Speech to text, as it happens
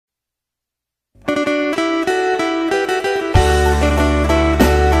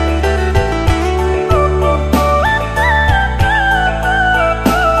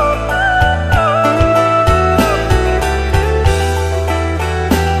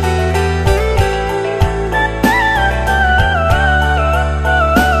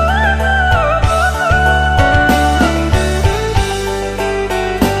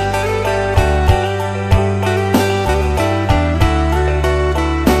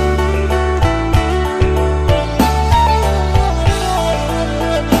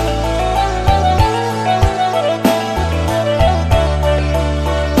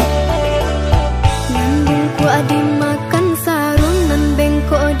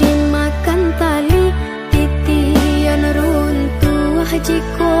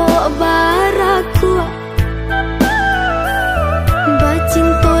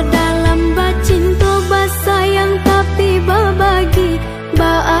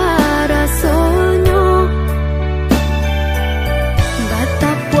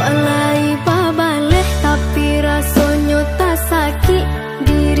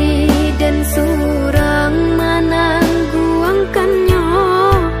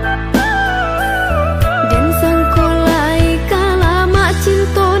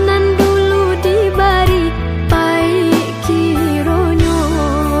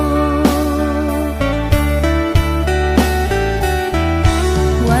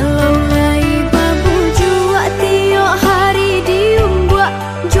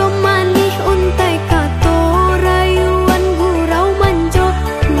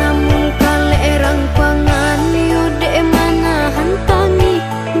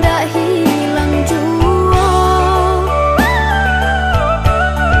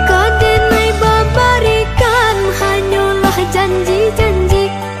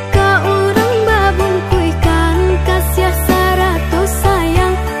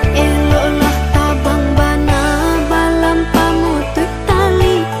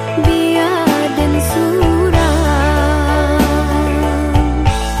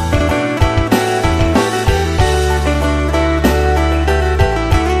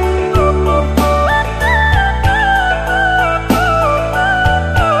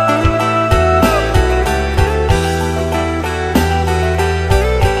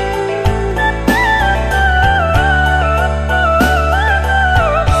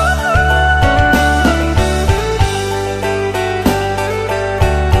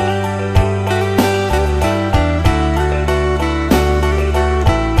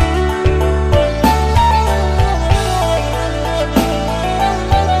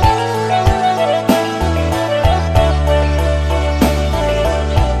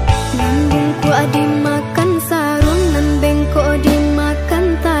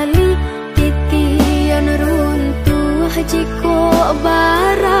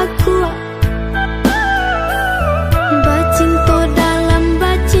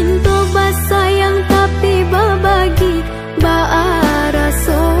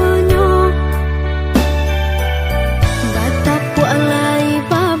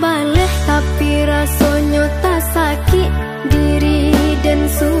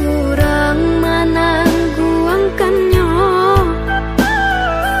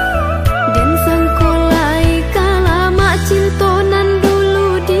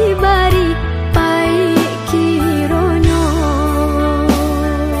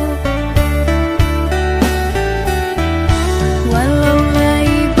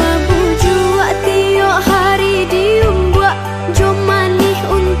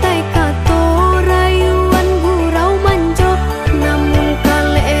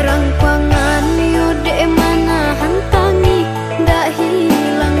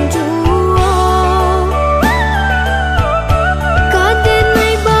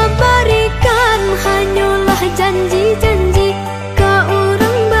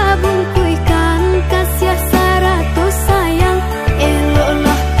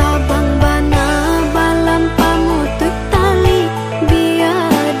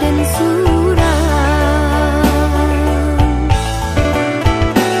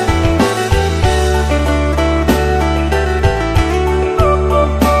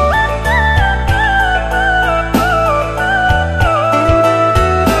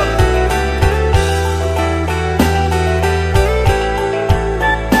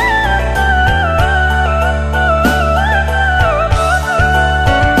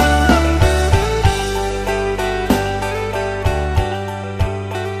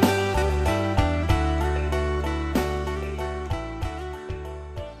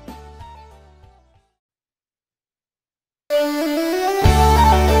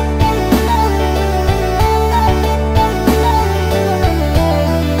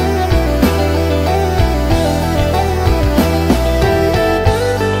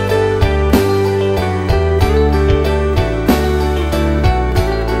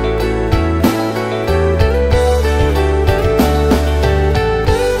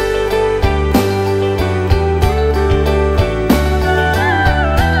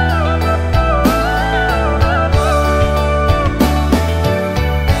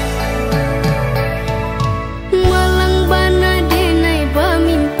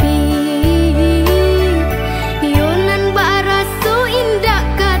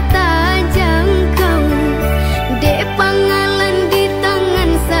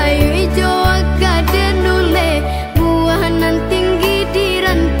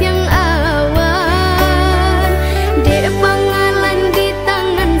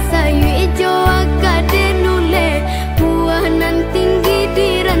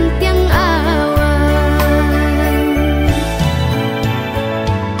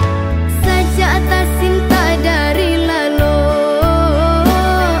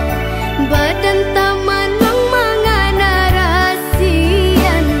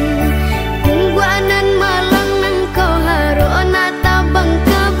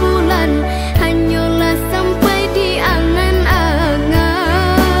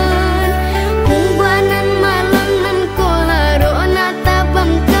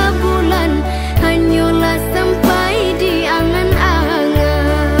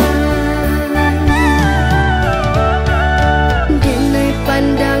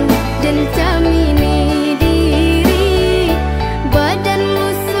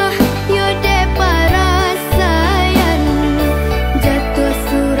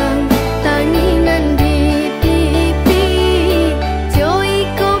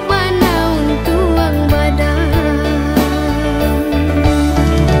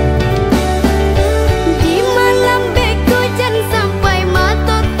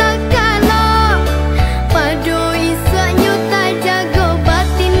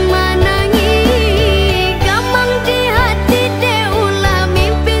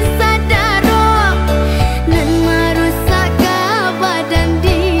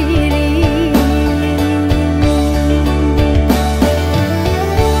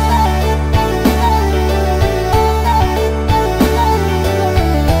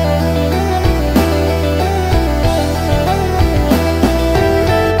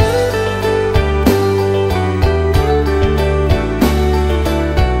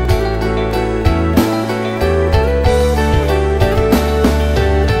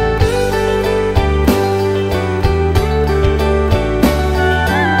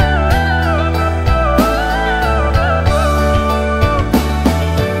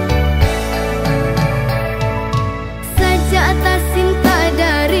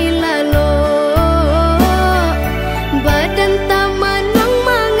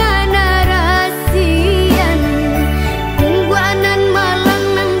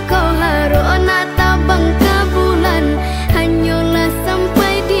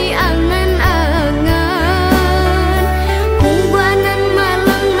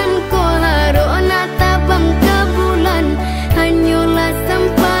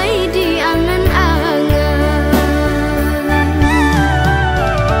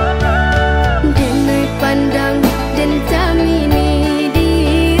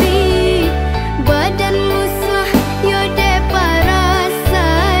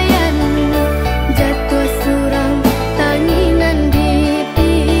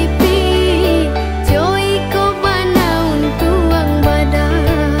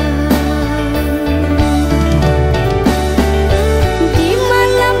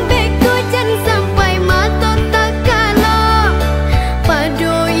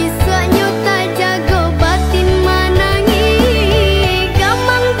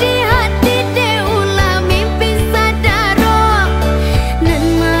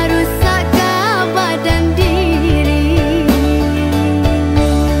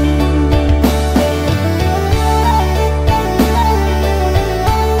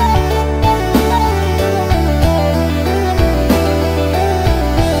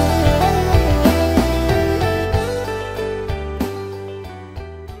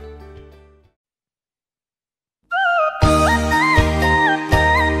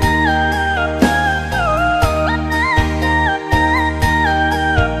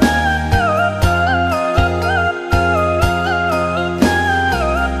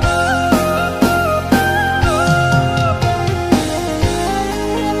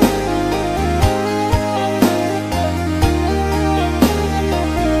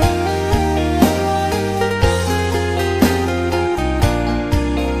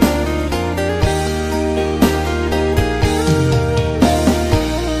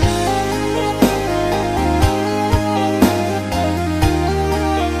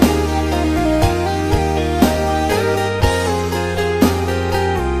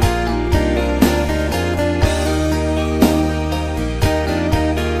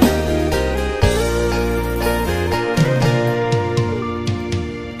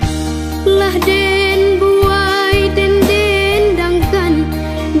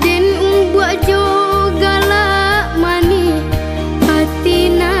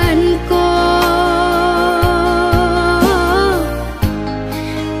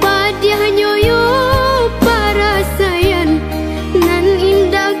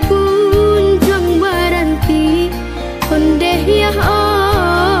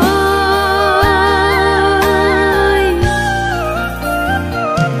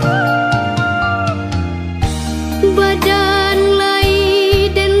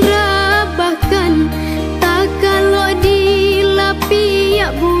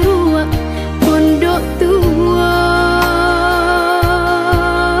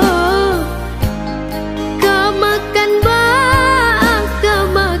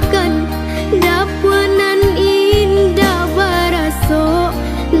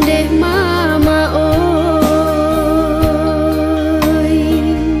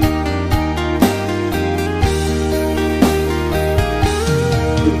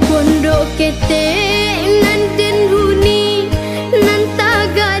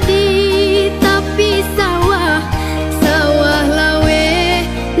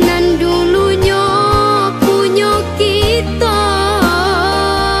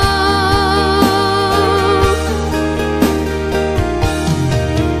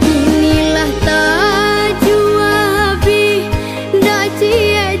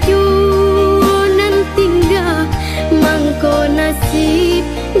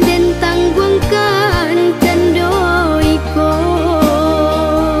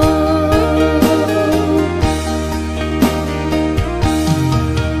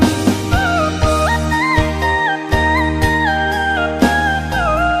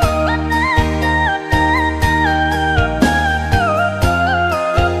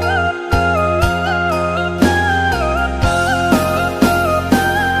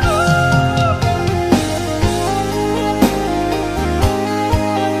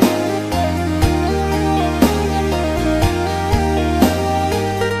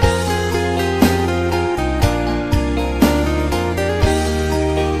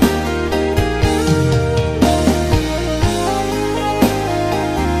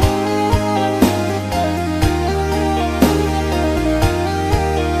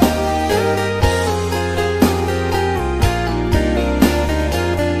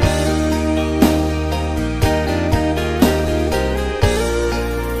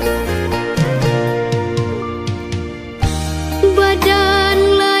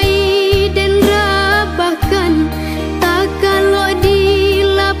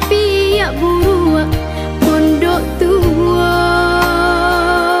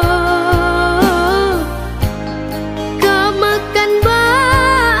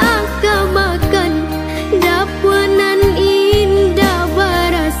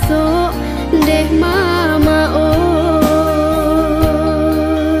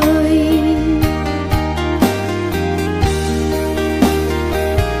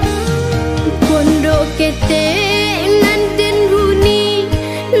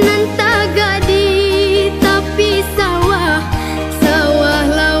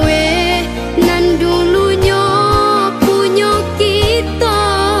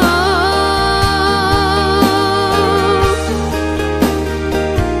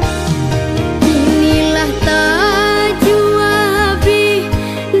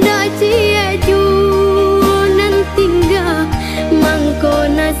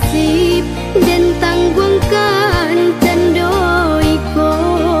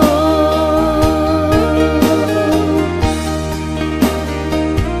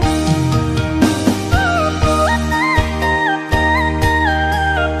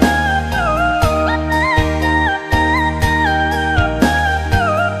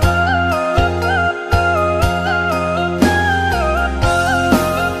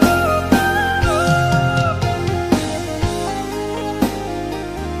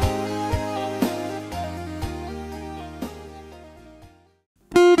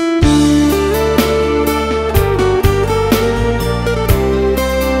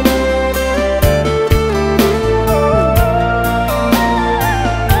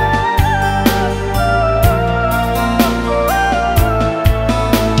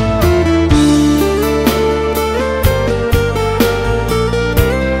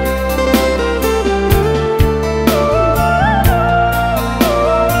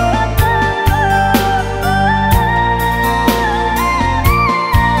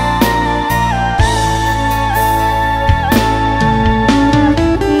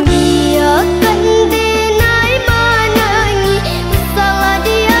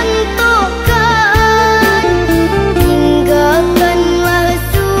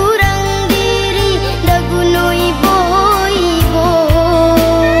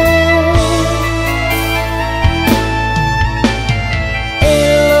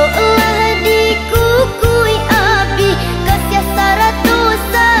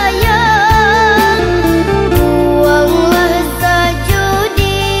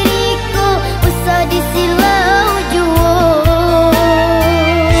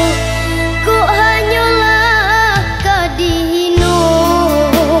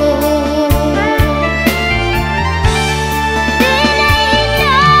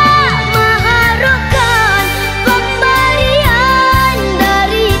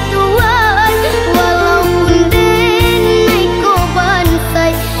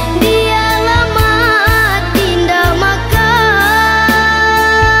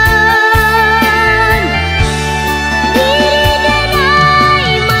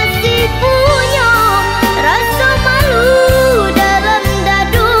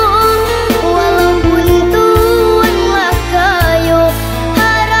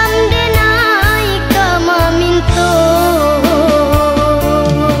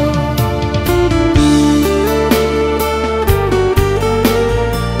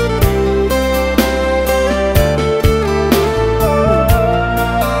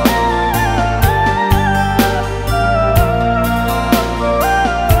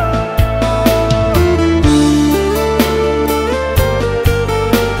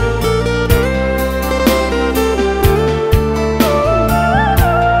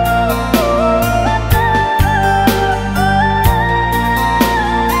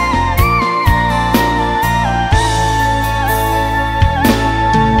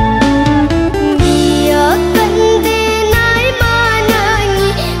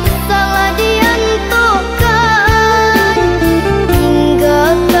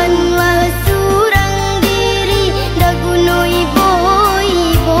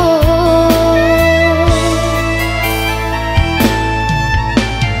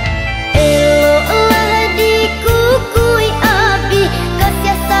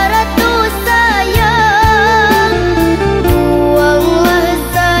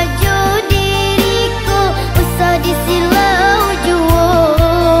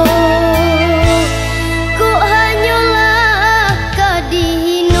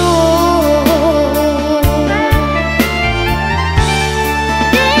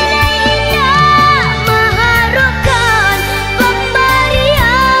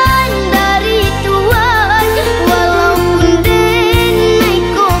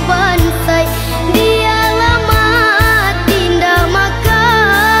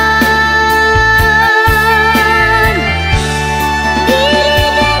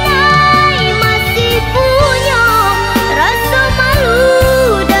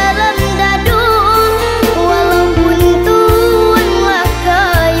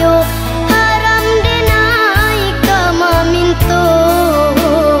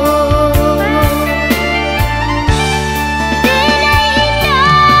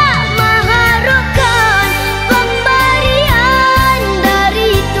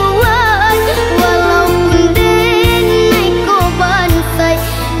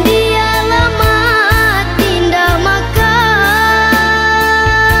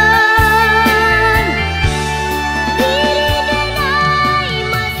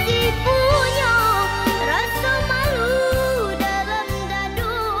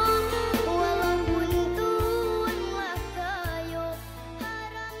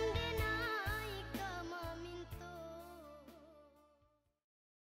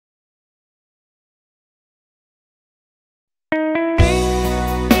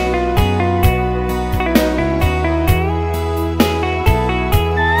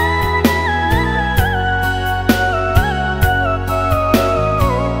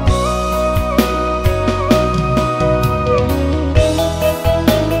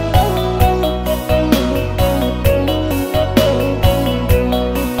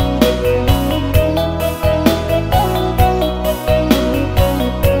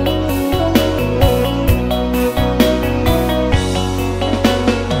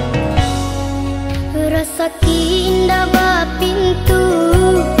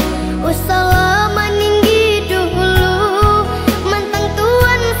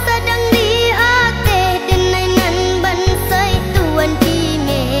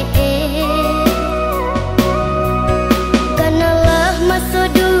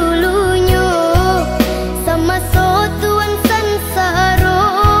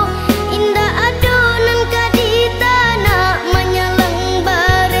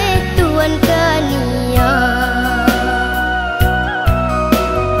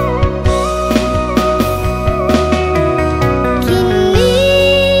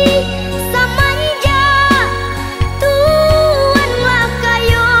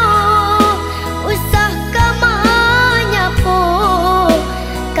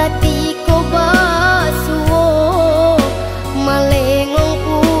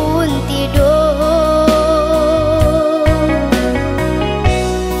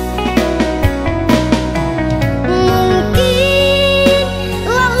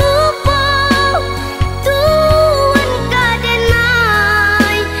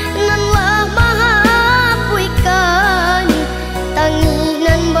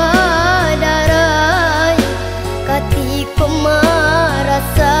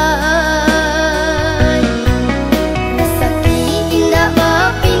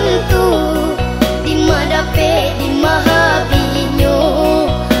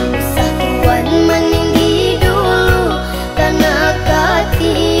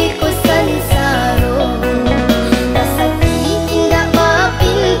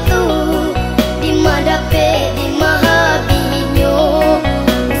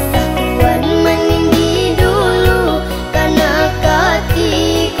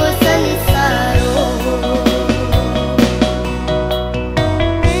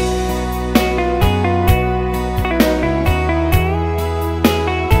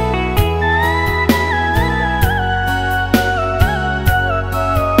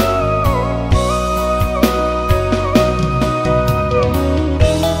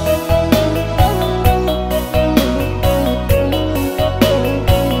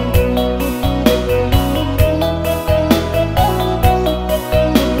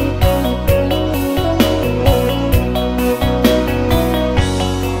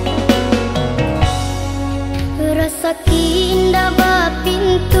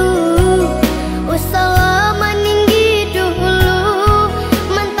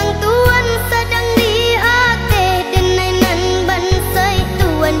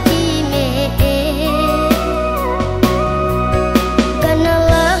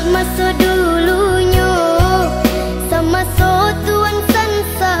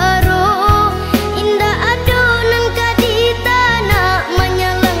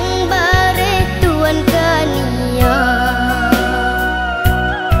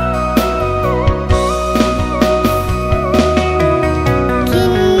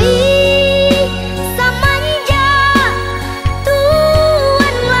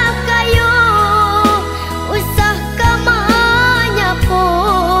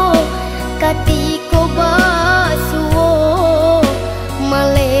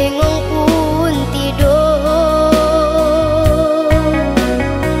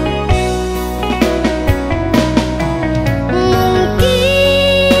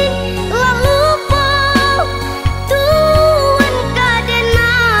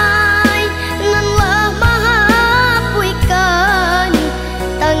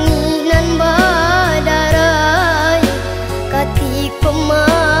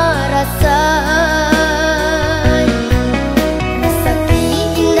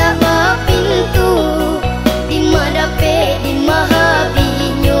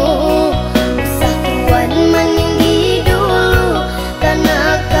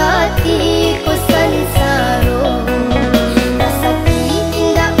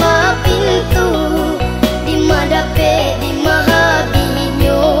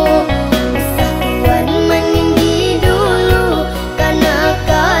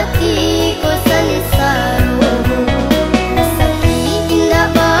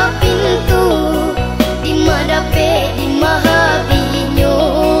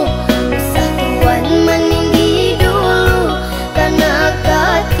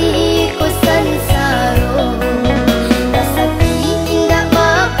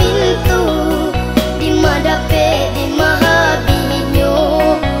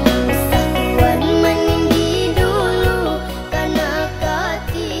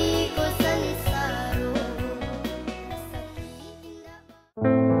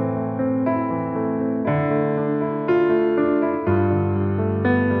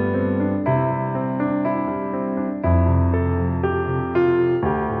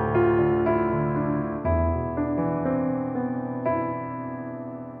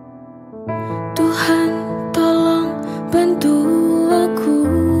bantu aku.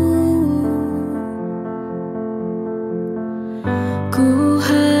 Ku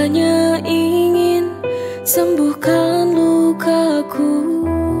hanya ingin sembuhkan lukaku.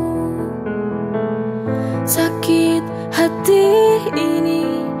 Sakit hati ini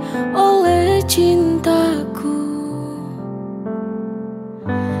oleh cintaku.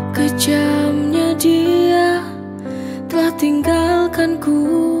 Kejamnya dia telah tinggalkanku.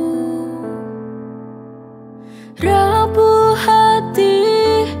 Rapuh hati,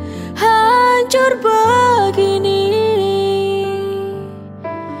 hancur begini,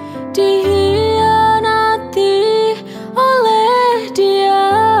 dihianati oleh dia.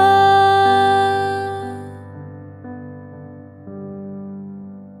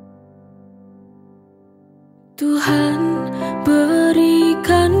 Tuhan,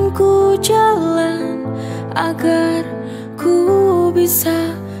 berikan ku jalan agar ku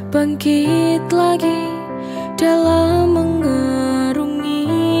bisa bangkit lagi dalam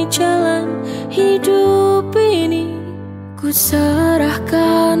mengarungi jalan hidup ini. Ku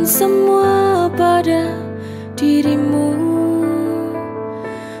serahkan semua pada dirimu.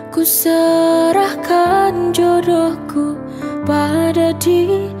 Ku serahkan jodohku pada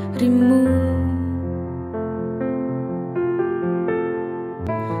dirimu.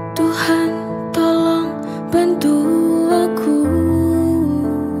 Tuhan, tolong bantu aku.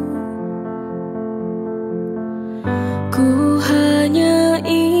 Ku hanya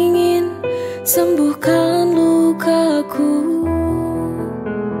ingin sembuhkan lukaku.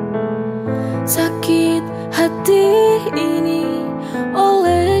 Sakit hati ini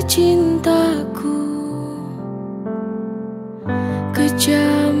oleh cintaku.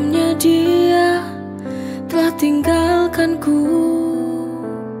 Kejamnya dia telah tinggalkanku.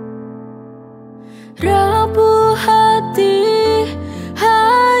 Rapuh hati,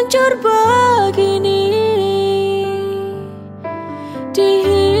 hancur begini,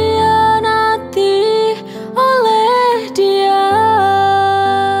 dihianati oleh dia.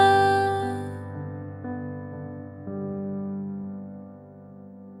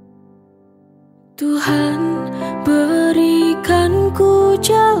 Tuhan, berikan ku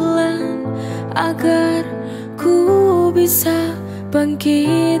jalan agar ku bisa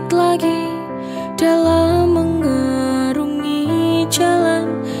bangkit lagi dalam mengarungi jalan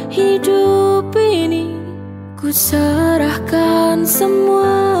hidup ini. Ku serahkan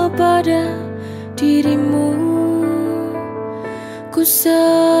semua pada dirimu. Ku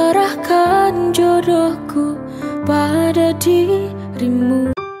serahkan jodohku pada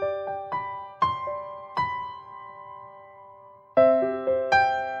dirimu.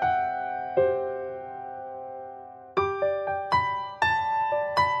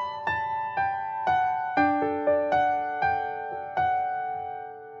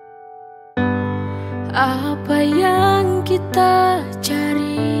 Apa yang kita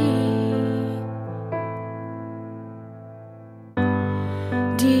cari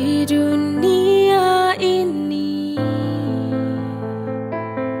di dunia ini?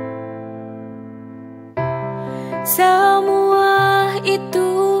 Semua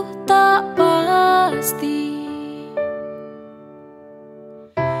itu tak pasti.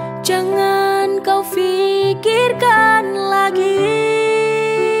 Jangan kau pikirkan lagi.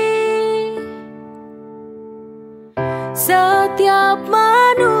 Setiap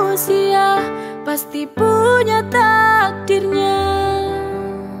manusia pasti punya takdirnya.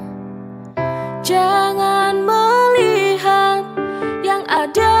 Jangan melihat yang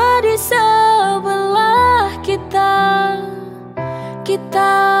ada di sebelah kita.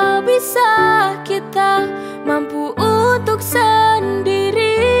 Kita bisa, kita mampu untuk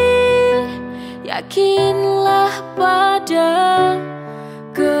sendiri. Yakinlah pada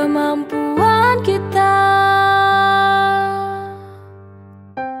kemampuan kita.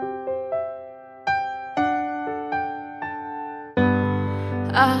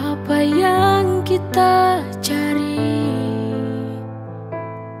 Apa yang kita cari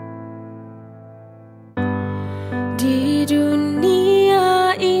di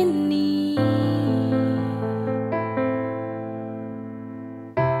dunia ini?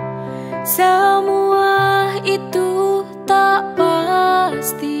 Semua itu tak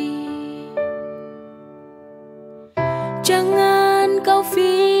pasti. Jangan kau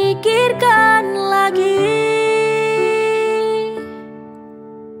pikirkan lagi.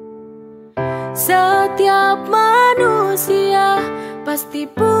 Setiap manusia pasti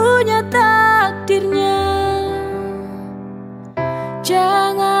punya takdirnya.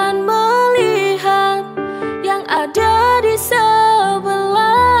 Jangan melihat yang ada di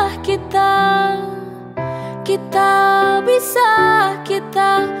sebelah kita. Kita bisa,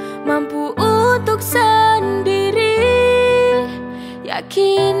 kita mampu untuk sendiri.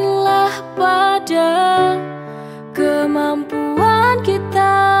 yakinlah pada kemampuan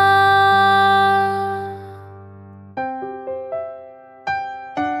kita.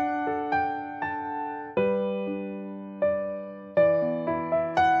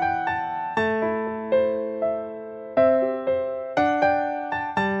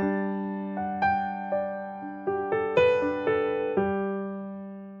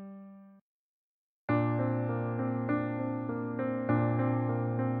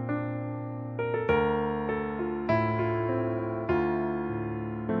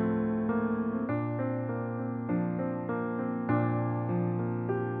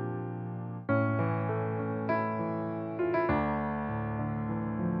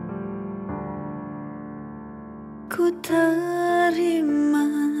 Ku terima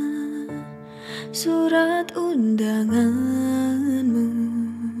surat undanganmu.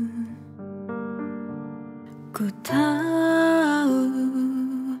 Ku tahu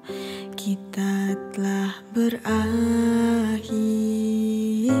kita telah berakhir.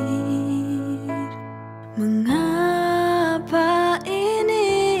 Mengapa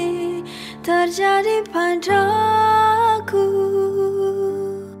ini terjadi padaku?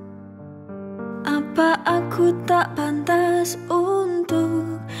 Apa aku tak pantas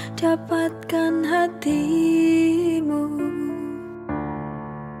untuk dapatkan hatimu?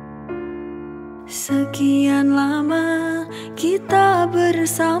 Sekian lama kita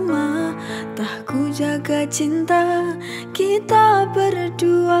bersama, tak ku jaga cinta kita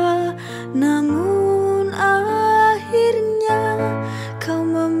berdua. Namun akhirnya kau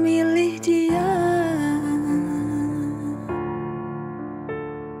memilih dia.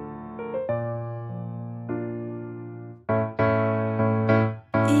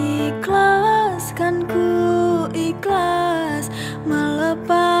 Ikhlaskan ku ikhlas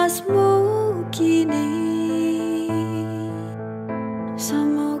melepasmu kini.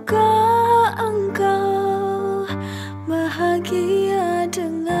 Semoga engkau bahagia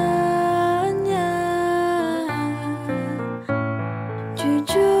dengannya.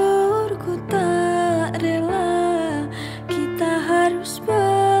 Jujur ku tak rela kita harus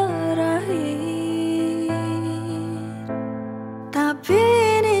berakhir, tapi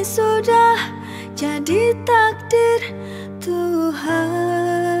ini sudah jadi takdir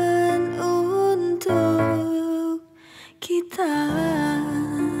Tuhan untuk kita.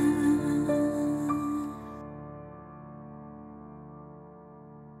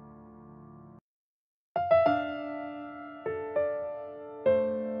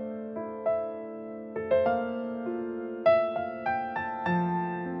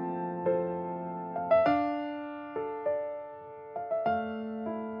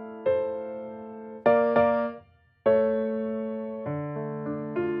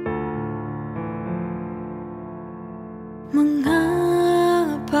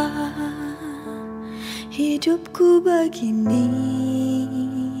 Mengapa hidupku begini?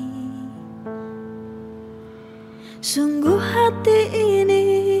 Sungguh hati ini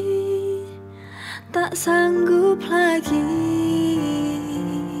tak sanggup lagi.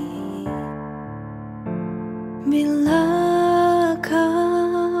 Bila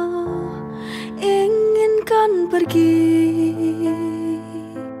kau inginkan pergi,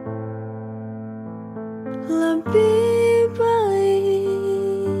 lebih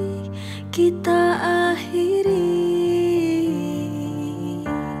baik kita akhiri.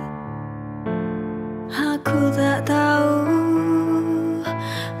 Aku tak tahu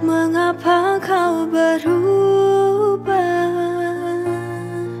mengapa kau berubah.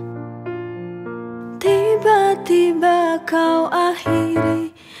 Tiba-tiba kau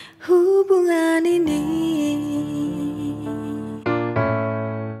akhiri hubungan ini.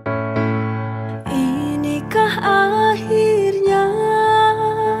 Inikah akhirnya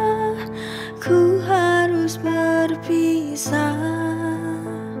ku harus berpisah?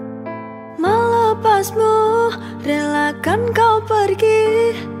 Melepasmu, relakan kau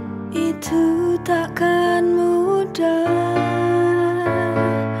pergi, itu takkan mudah.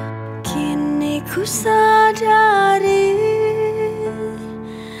 Kini ku sadari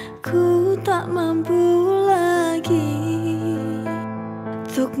ku tak mampu lagi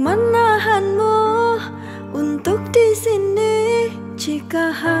untuk menahanmu, untuk di sini.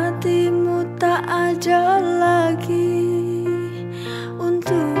 Jika hatimu tak ada lagi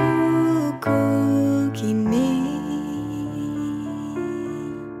untukku kini.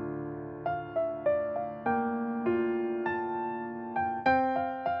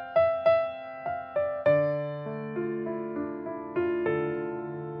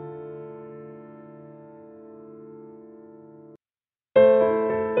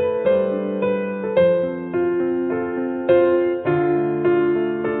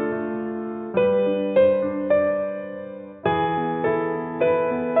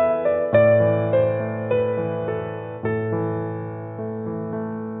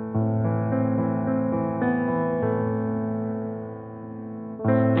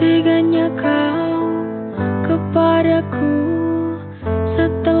 kau kepadaku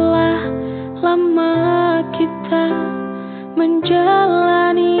setelah lama kita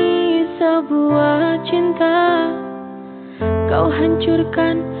menjalani sebuah cinta. Kau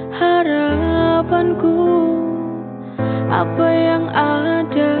hancurkan harapanku. Apa yang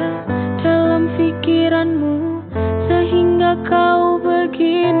ada dalam pikiranmu sehingga kau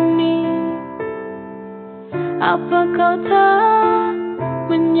begini? Apa kau tak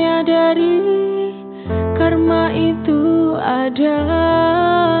menyadari karma itu ada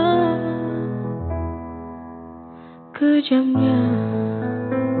kejamnya?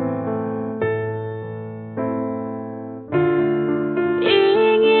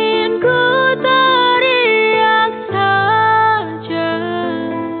 Ingin ku teriak saja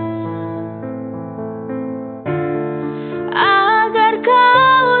agar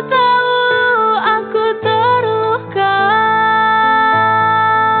kau tahu aku terluka.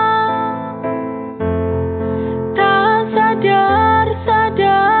 Tak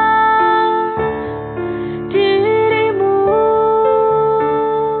sadar-sadar dirimu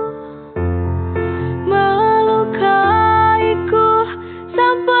melukaiku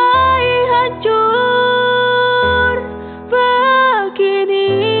sampai hancur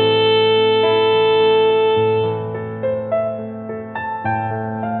begini.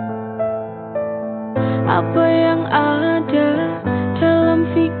 Apa yang ada dalam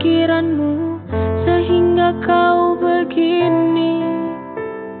pikiranmu sehingga kau begini?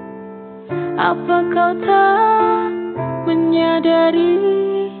 Apa kau tak menyadari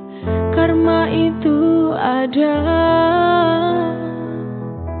karma itu ada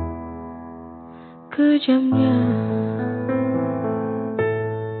kejamnya?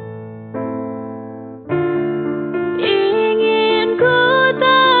 Ingin ku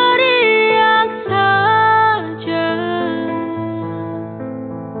teriak saja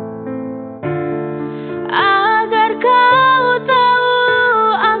agar kau tahu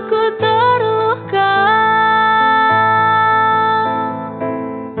aku terluka.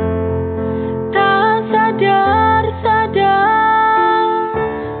 Tak sadar-sadar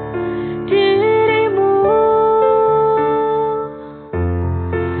dirimu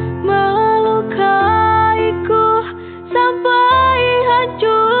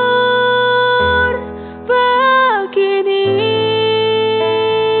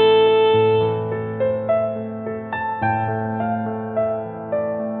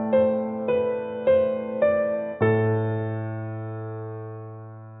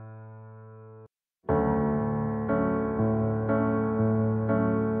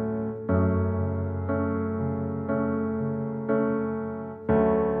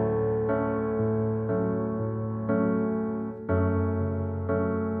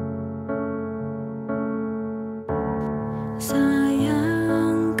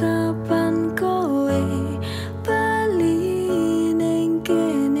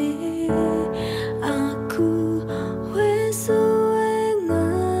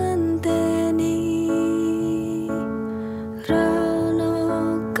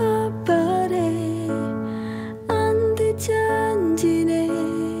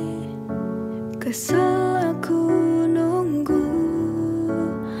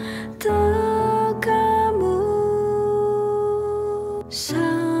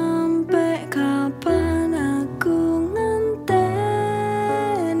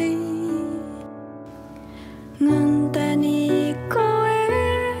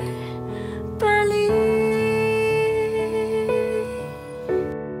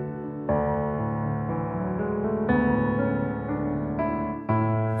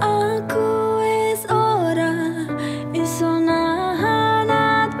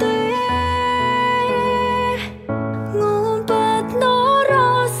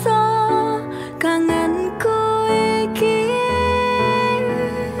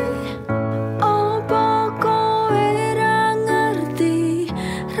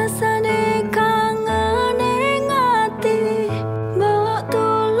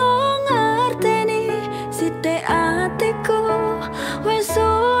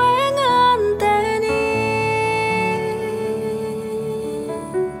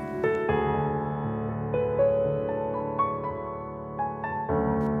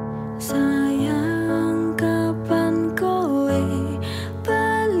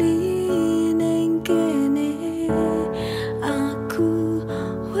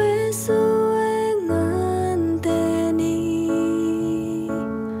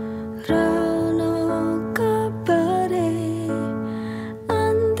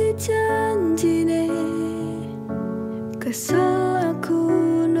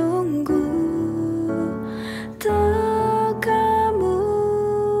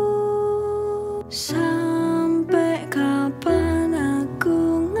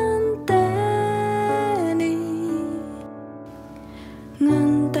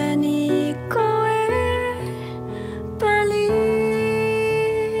ngenteni kowe bali.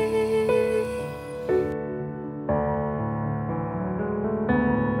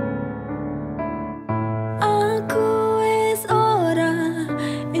 Aku wis ora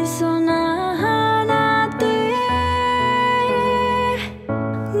iso nahan ati,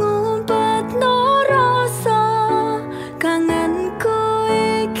 ngumpetno rasa kangenku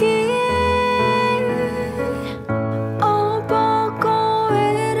iki. Opo kowe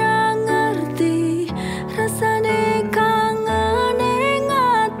ra ngerti rasane kangen ning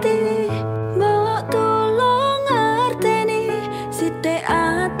ati? Mbok tulung ngerteni sithik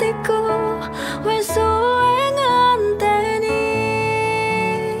atiku wis suwe ngenteni.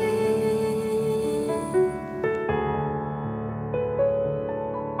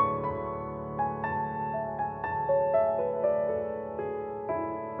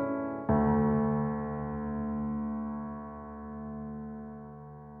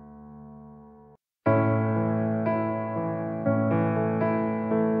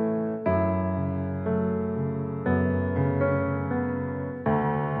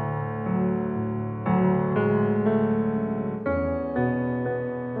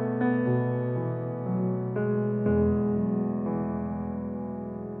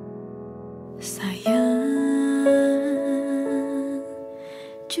 Sayang,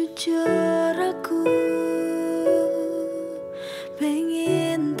 jujur aku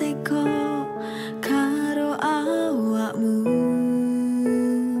pengen teko karo awakmu.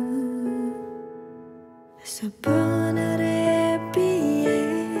 Sebenere piye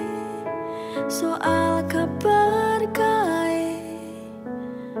soal kabar kae,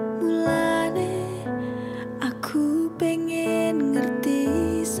 mulane aku pengen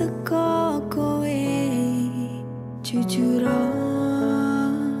ngerti saka kowe. Jujur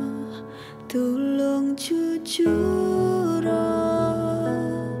tulung jujur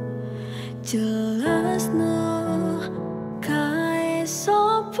jelasno kae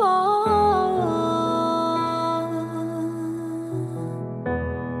sapa.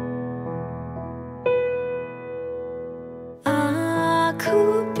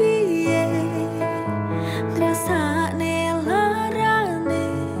 Aku piye ngrasakne larane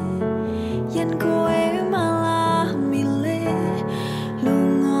yen kowe malah milih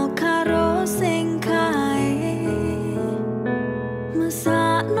lunga karo sing kae.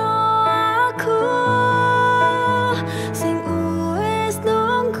 Mesakno aku sing wis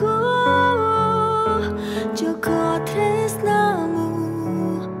nunggu joko tresnamu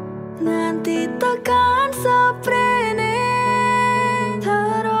nganti tekan seprene.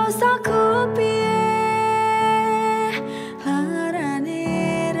 Terus aku piye larane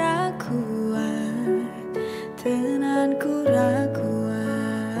ra kuat, tenanku ra kuat.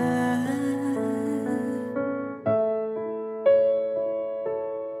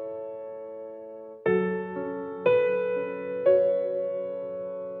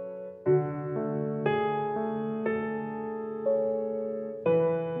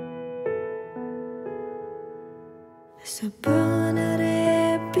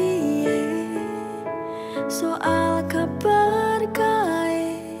 Sebenere piye soal kabar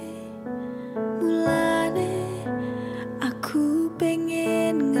kae, mulane aku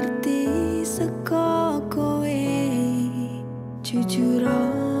pengen ngerti saka kowe. Jujur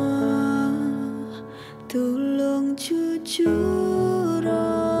tulung jujur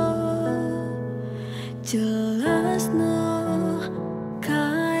jelasno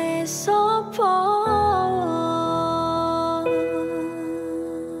kae sapa.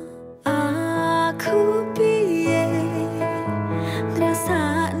 Aku piye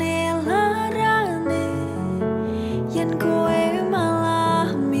ngrasakne larane yen kowe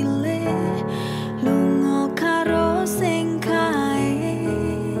malah milih lunga karo sing kae.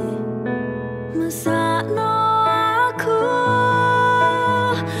 Mesakno aku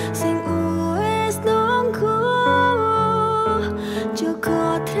sing wis nunggu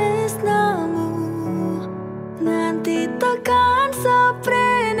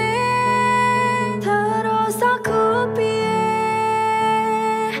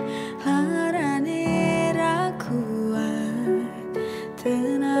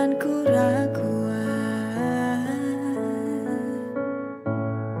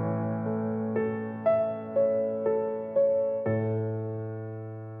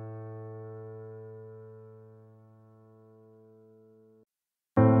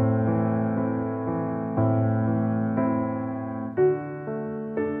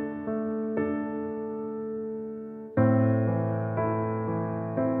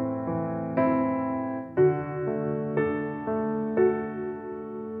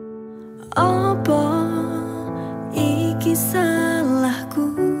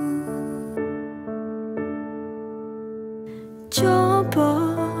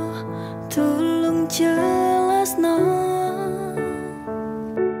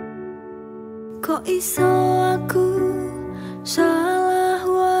iso aku salah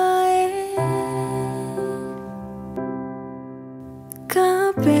wae.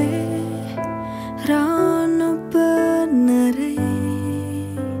 Kabeh ra ono benere.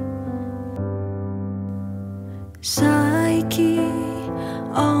 Saiki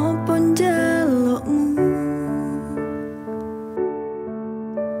opo njalukmu?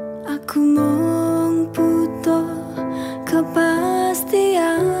 Aku mung butuh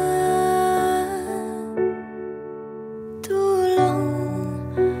kepastian. Tulung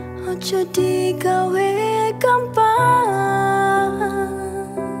ojo digawe gampang.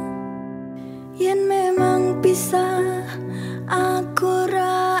 Yen memang bisa aku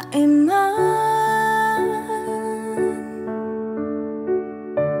ra eman.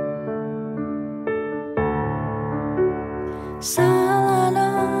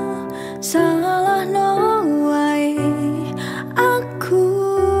 Salah no wae aku.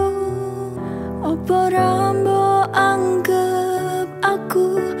 Opo rambo anggap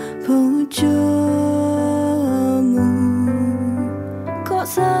aku bojomu? Kok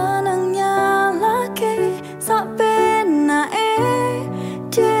seneng nyalahke sak penake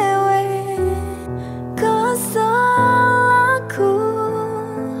dhewe. Kesel aku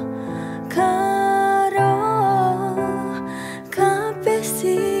karo kabeh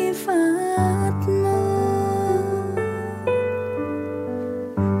sifatmu.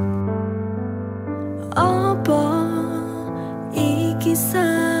 Apa iki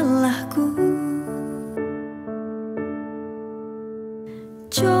salahku?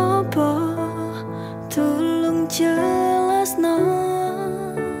 Coba tolong jelasno.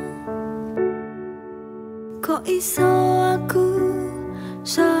 Kok iso aku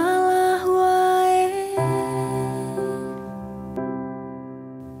salah wae?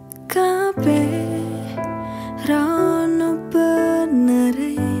 Kabeh ra ono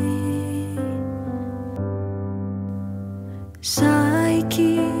benere.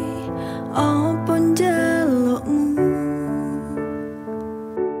 Saiki opo njalukmu?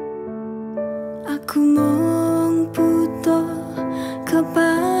 Aku mung butuh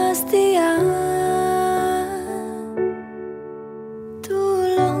kepastian.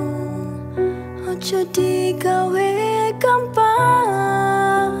 Tulung ojo digawe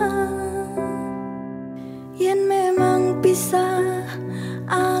gampang. Yen memang bisa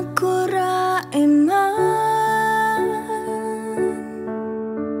aku ra eman.